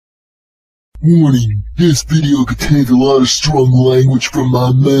Warning, this video contains a lot of strong language from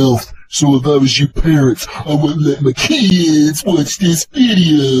my mouth, so if I was your parents, I wouldn't let my kids watch this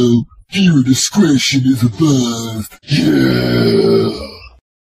video. Viewer discretion is advised. Yeah!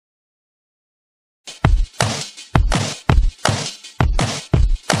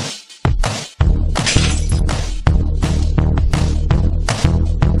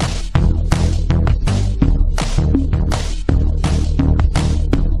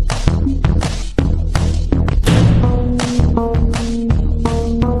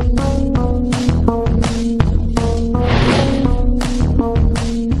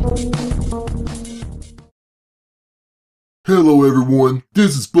 Hello everyone,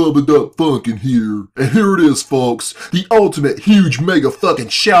 this is Bubba Duck Funkin' here, and here it is folks, the ultimate huge mega fucking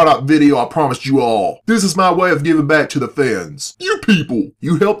shout out video I promised you all. This is my way of giving back to the fans. You people,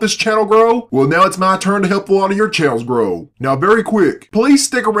 you helped this channel grow? Well now it's my turn to help a lot of your channels grow. Now very quick, please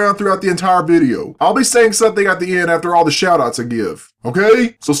stick around throughout the entire video. I'll be saying something at the end after all the shout outs I give.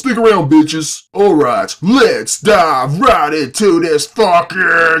 Okay? So stick around bitches. Alright, let's dive right into this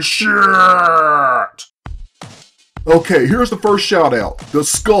fucking shit! Okay, here's the first shout out, the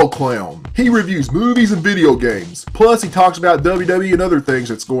Skull Clown. He reviews movies and video games, plus he talks about WWE and other things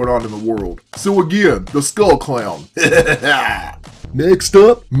that's going on in the world. So again, the Skull Clown. Next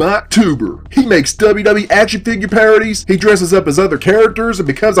up, Mike Tuber. He makes WWE action figure parodies, he dresses up as other characters and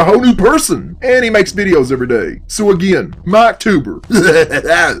becomes a whole new person. And he makes videos every day. So again, Mike Tuber.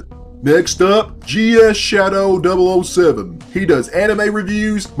 Next up, GS Shadow 007. He does anime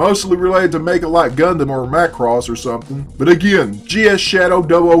reviews, mostly related to Make It Like Gundam or Macross or something. But again, GS Shadow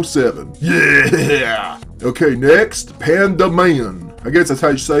 007. Yeah! Okay, next, Panda Man. I guess that's how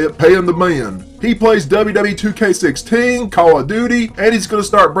you say it, Panda Man. He plays WWE 2K16, Call of Duty, and he's gonna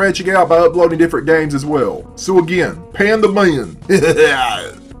start branching out by uploading different games as well. So again, Panda Man.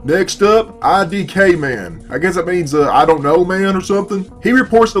 Next up, IDK Man. I guess that means I don't know man or something. He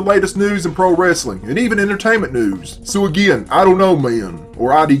reports the latest news in pro wrestling and even entertainment news. So again, I don't know man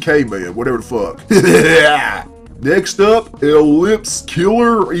or IDK Man, whatever the fuck. Next up, Ellipse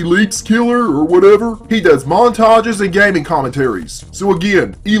Killer or whatever. He does montages and gaming commentaries. So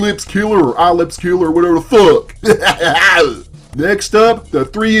again, Ellipse Killer or iLips Killer or whatever the fuck. Next up, the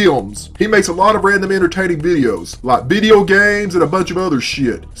 3 M's. He makes a lot of random entertaining videos, like video games and a bunch of other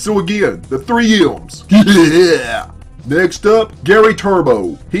shit. So again, the 3 M's. Yeah! Next up, Gary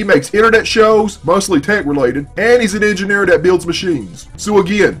Turbo. He makes internet shows, mostly tech related, and he's an engineer that builds machines. So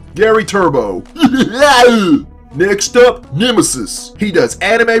again, Gary Turbo. Next up, Nemesis. He does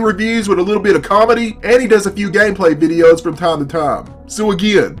anime reviews with a little bit of comedy, and he does a few gameplay videos from time to time. So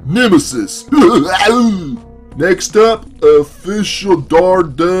again, Nemesis. Next up, Official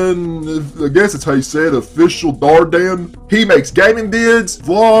Dardan, I guess that's how you say it, Official Dardan. He makes gaming vids,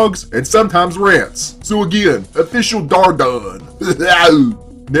 vlogs, and sometimes rants. So again, Official Dardan.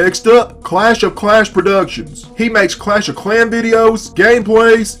 Next up, Clash of Clash Productions. He makes Clash of Clan videos,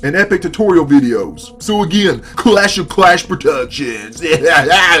 gameplays, and epic tutorial videos. So again, Clash of Clash Productions.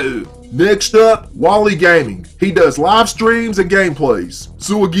 Next up, Wally Gaming. He does live streams and gameplays.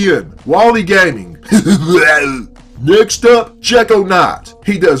 So again, Wally Gaming. Next up, Jekko Knight.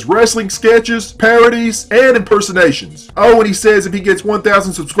 He does wrestling sketches, parodies, and impersonations. Oh, and he says if he gets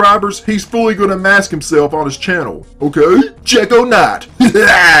 1,000 subscribers, he's fully gonna mask himself on his channel. Okay? Jekko Knight.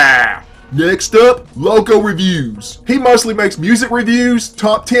 Next up, Loco Reviews. He mostly makes music reviews,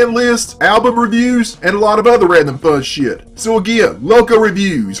 top 10 lists, album reviews, and a lot of other random fun shit. So again, Loco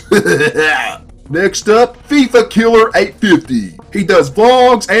Reviews. Next up, FIFA Killer 850. He does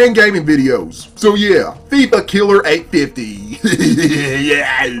vlogs and gaming videos. So yeah, FIFA Killer 850.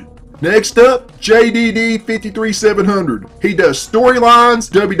 Yeah. Next up, JDD 53700. He does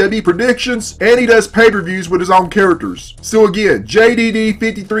storylines, WWE predictions, and he does pay-per-views with his own characters. So again, JDD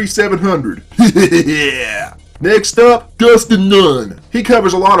 53700. Yeah. Next up, Dustin Nunn. He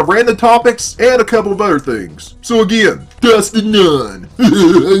covers a lot of random topics and a couple of other things. So again, Dustin Nunn.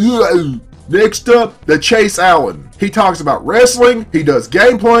 Next up, the Chase Allen. He talks about wrestling, he does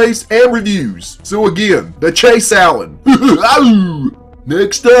gameplays, and reviews. So again, the Chase Allen.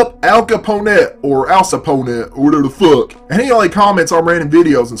 Next up, Al Caponet, or Al Saponet, or whatever the fuck. And he only comments on random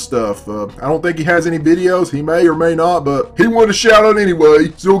videos and stuff. I don't think he has any videos, he may or may not, but he wanted to shout out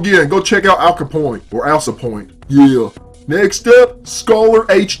anyway. So again, go check out Al Capoint, or Alsa Point. Yeah. Next up, Scholar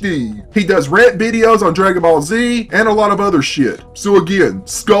HD. He does rant videos on Dragon Ball Z and a lot of other shit. So again,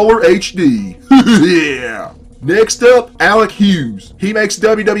 Scholar HD. Yeah. Next up, Alec Hughes. He makes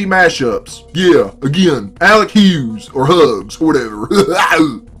WWE mashups. Yeah, again, Alec Hughes, or Hugs, or whatever.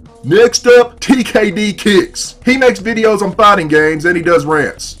 Next up, TKD Kicks. He makes videos on fighting games and he does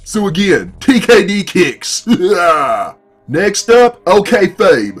rants. So again, TKD Kicks. Next up, OK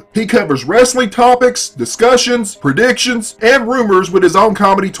Fabe. He covers wrestling topics, discussions, predictions, and rumors with his own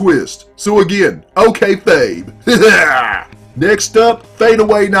comedy twist. So again, OK Fabe. Next up,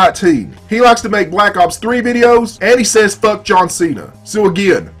 Fadeaway 19. He likes to make Black Ops 3 videos, and he says fuck John Cena. So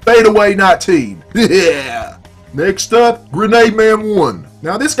again, Fadeaway 19. Next up, Grenade Man 1.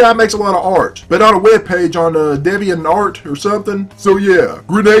 Now this guy makes a lot of art, but on a webpage on DeviantArt or something. So yeah,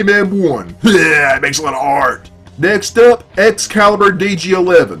 Grenade Man 1. Yeah, makes a lot of art. Next up, Excalibur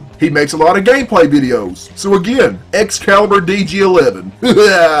DG11. He makes a lot of gameplay videos. So again, Excalibur DG11.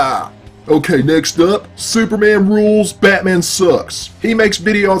 Okay, next up, Superman Rules, Batman Sucks. He makes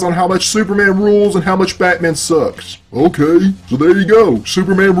videos on how much Superman rules and how much Batman sucks. Okay, so there you go.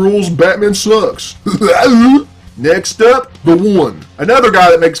 Superman Rules, Batman Sucks. Next up, The One. Another guy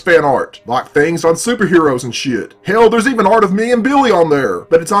that makes fan art, like things on superheroes and shit. Hell, there's even art of me and Billy on there,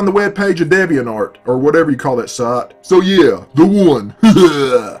 but it's on the webpage of DeviantArt, or whatever you call that site. So yeah, The One.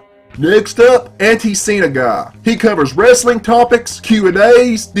 Next up, Anti-Cena Guy. He covers wrestling topics,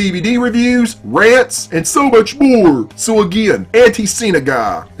 Q&As, DVD reviews, rants, and so much more. So again, Anti-Cena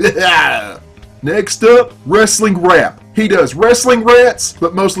Guy. Next up, Wrestling Rap. He does wrestling rants,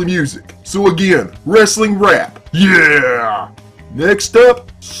 but mostly music. So again, Wrestling Rap. Yeah! Next up,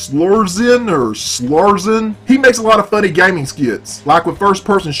 Slurzin or Slarzin. He makes a lot of funny gaming skits, like with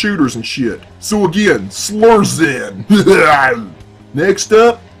first-person shooters and shit. So again, Slurzin. Next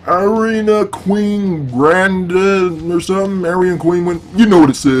up, Arena Queen Granda or something. Arena Queen, you know what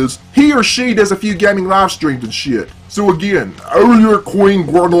it says. He or she does a few gaming live streams and shit. So again, Arena Queen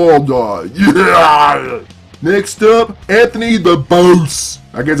Granada. Yeah! Next up, Anthony the Boss.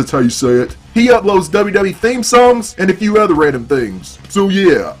 I guess that's how you say it. He uploads WWE theme songs and a few other random things. So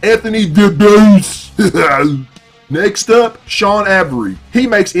yeah, Anthony the Boss. Next up, Sean Avery. He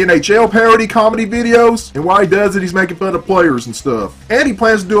makes NHL parody comedy videos, and while he does it, he's making fun of players and stuff. And he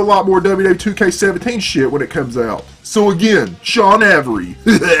plans to do a lot more WWE 2K17 shit when it comes out. So again, Sean Avery.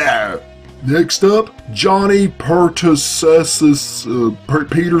 Next up, Johnny Petersess,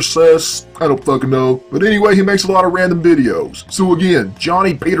 I don't fucking know. But anyway, he makes a lot of random videos. So again,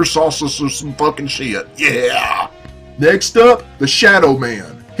 Johnny Petersess or some fucking shit. Yeah! Next up, the Shadow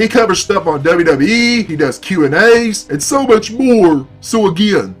Man. He covers stuff on WWE, he does Q&As, and so much more. So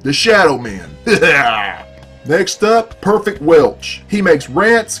again, the Shadow Man. Next up, Perfect Welch. He makes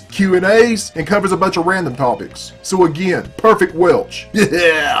rants, Q&As, and covers a bunch of random topics. So again, Perfect Welch.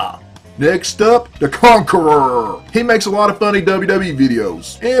 Yeah! Next up, The Conqueror. He makes a lot of funny WWE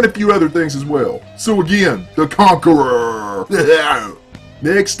videos, and a few other things as well. So again, The Conqueror.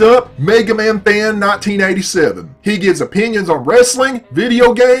 Next up, Mega Man Fan 1987. He gives opinions on wrestling,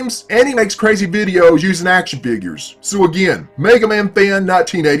 video games, and he makes crazy videos using action figures. So again, Mega Man Fan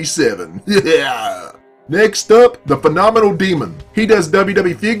 1987. Next up, The Phenomenal Demon. He does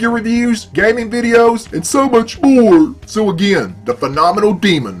WWE figure reviews, gaming videos, and so much more. So again, The Phenomenal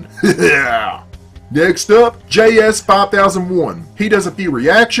Demon. Next up, JS5001. He does a few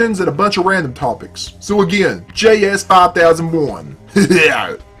reactions and a bunch of random topics. So again, JS5001.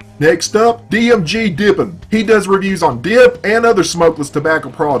 Next up, DMG Dippin'. He does reviews on dip and other smokeless tobacco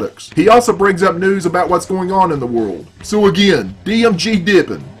products. He also brings up news about what's going on in the world. So again, DMG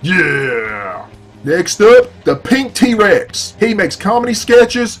Dippin'. Yeah! Next up, the Pink T-Rex. He makes comedy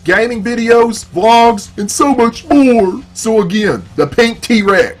sketches, gaming videos, vlogs, and so much more. So again, the Pink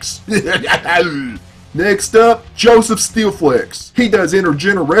T-Rex. Next up, Joseph Steelflex. He does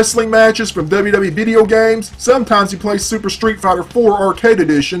intergender wrestling matches from WWE video games. Sometimes he plays Super Street Fighter 4 Arcade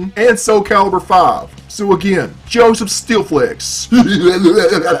Edition and Soul Calibur 5. So again, Joseph Steelflex.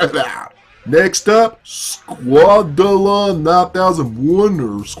 Next up, Squadala 9001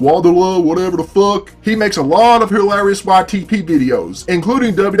 or Squadala, whatever the fuck. He makes a lot of hilarious YTP videos,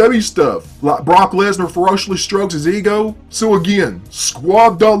 including WWE stuff, like Brock Lesnar ferociously strokes his ego. So again,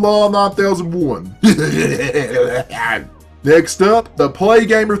 Squadala 9001. Next up, the Play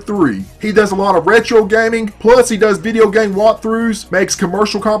Gamer 3. He does a lot of retro gaming, plus he does video game walkthroughs, makes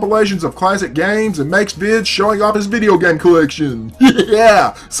commercial compilations of classic games, and makes vids showing off his video game collection.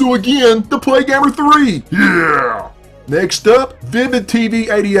 Yeah! So again, the Play Gamer 3. Yeah! Next up, Vivid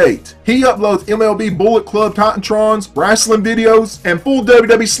TV 88. He uploads MLB Bullet Club Titantrons, wrestling videos, and full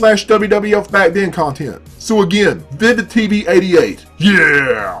WWE/WWF back then content. So again, Vivid TV 88.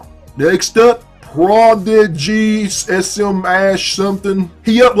 Yeah! Next up, Prodigy SM Ash something.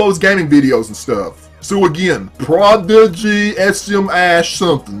 He uploads gaming videos and stuff. So again, Prodigy SM Ash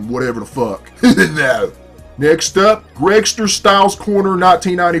something, whatever the fuck. No. Next up, Gregster Styles Corner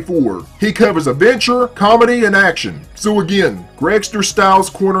 1994. He covers adventure, comedy, and action. So again, Gregster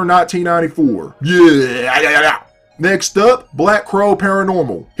Styles Corner 1994. Yeah. Next up, Black Crow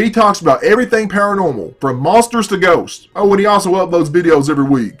Paranormal. He talks about everything paranormal, from monsters to ghosts. Oh, and he also uploads videos every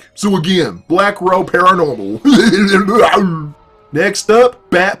week. So again, Black Crow Paranormal. Next up,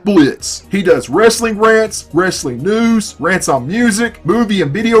 Bat Blitz. He does wrestling rants, wrestling news, rants on music, movie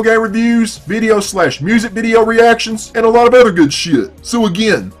and video game reviews, video/music video reactions, and a lot of other good shit. So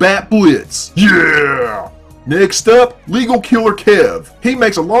again, Bat Blitz. Yeah! Next up, Legal Killer Kev. He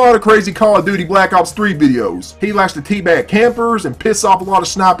makes a lot of crazy Call of Duty Black Ops 3 videos. He likes to teabag campers and piss off a lot of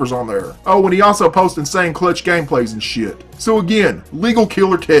snipers on there. Oh, and he also posts insane clutch gameplays and shit. So again, Legal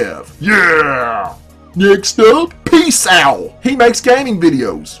Killer Kev. Yeah! Next up, Peace Owl. He makes gaming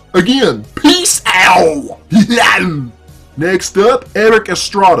videos. Again, Peace Owl. Next up, Eric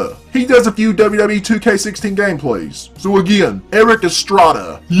Estrada. He does a few WWE 2K16 gameplays. So again, Eric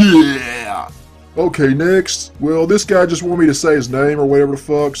Estrada. Yeah. Okay, next. Well, this guy just wanted me to say his name or whatever the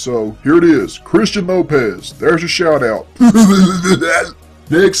fuck, so here it is. Christian Lopez. There's your shout out.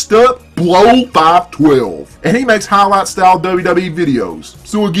 Next up, Blow 512. And he makes highlight style WWE videos.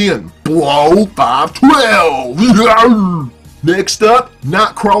 So again, Blow 512. Next up,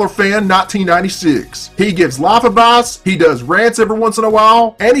 Nightcrawler Fan 1996. He gives life advice, he does rants every once in a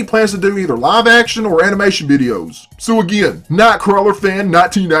while, and he plans to do either live action or animation videos. So again, Nightcrawler Fan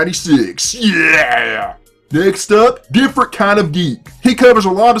 1996. Yeah! Next up, Different Kind of Geek. He covers a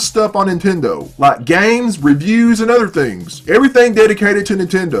lot of stuff on Nintendo, like games, reviews, and other things. Everything dedicated to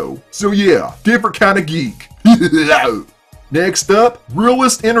Nintendo. So yeah, Different Kind of Geek. Next up,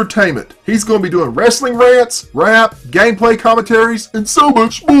 Realist Entertainment. He's going to be doing wrestling rants, rap, gameplay commentaries, and so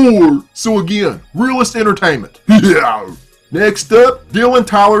much more. So again, Realist Entertainment. Next up, Dylan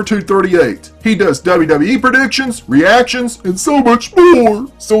Tyler 238. He does WWE predictions, reactions, and so much more.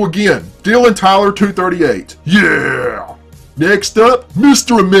 So again, Dylan Tyler 238. Yeah! Next up,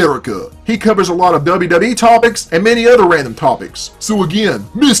 Mr. America. He covers a lot of WWE topics and many other random topics. So again,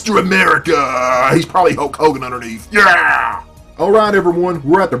 Mr. America. He's probably Hulk Hogan underneath. Yeah! Alright everyone,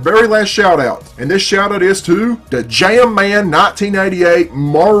 we're at the very last shout out. And this shout out is to the Jam Man 1988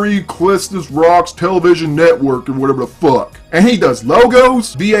 MarieCelesteRocks Television Network or whatever the fuck. And he does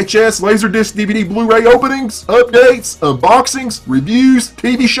logos, VHS, Laserdisc, DVD, Blu-ray openings, updates, unboxings, reviews,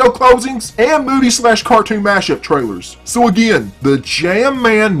 TV show closings, and movie/cartoon mashup trailers. So again, the Jam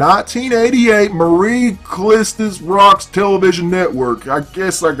Man 1988 MarieCelesteRocks Television Network. I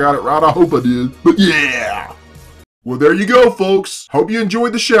guess I got it right, I hope I did. But yeah! Well, there you go, folks. Hope you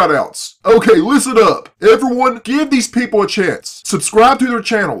enjoyed the shoutouts. Okay, listen up. Everyone, give these people a chance. Subscribe to their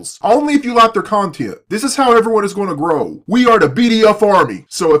channels, only if you like their content. This is how everyone is going to grow. We are the BDF Army.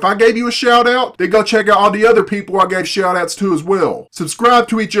 So if I gave you a shout out, then go check out all the other people I gave shout outs to as well. Subscribe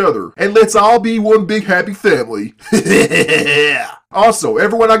to each other, and let's all be one big happy family. Also,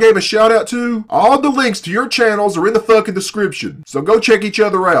 everyone I gave a shout out to, all the links to your channels are in the fucking description, so go check each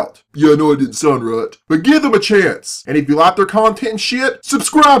other out. Yeah, I know it didn't sound right, but give them a chance. And if you like their content and shit,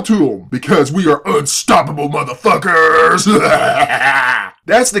 subscribe to them, because we are unstoppable motherfuckers.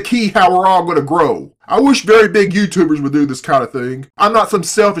 That's the key how we're all gonna grow. I wish very big YouTubers would do this kind of thing. I'm not some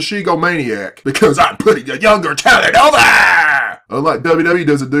selfish egomaniac, because I'm putting the younger talent over! Unlike WWE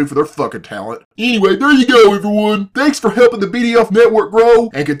doesn't do for their fucking talent. Anyway, there you go, everyone. Thanks for helping the BDF network grow,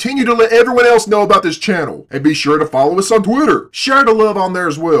 and continue to let everyone else know about this channel. And be sure to follow us on Twitter. Share the love on there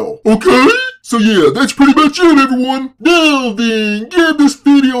as well. Okay? So yeah, that's pretty much it, everyone. Now then, give this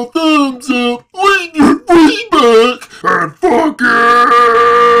video a thumbs up, leave your feedback, and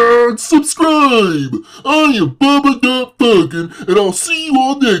fucking subscribe. I am Bubba Duck Fucking, and I'll see you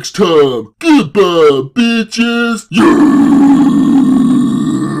all next time. Goodbye, bitches. Yeah!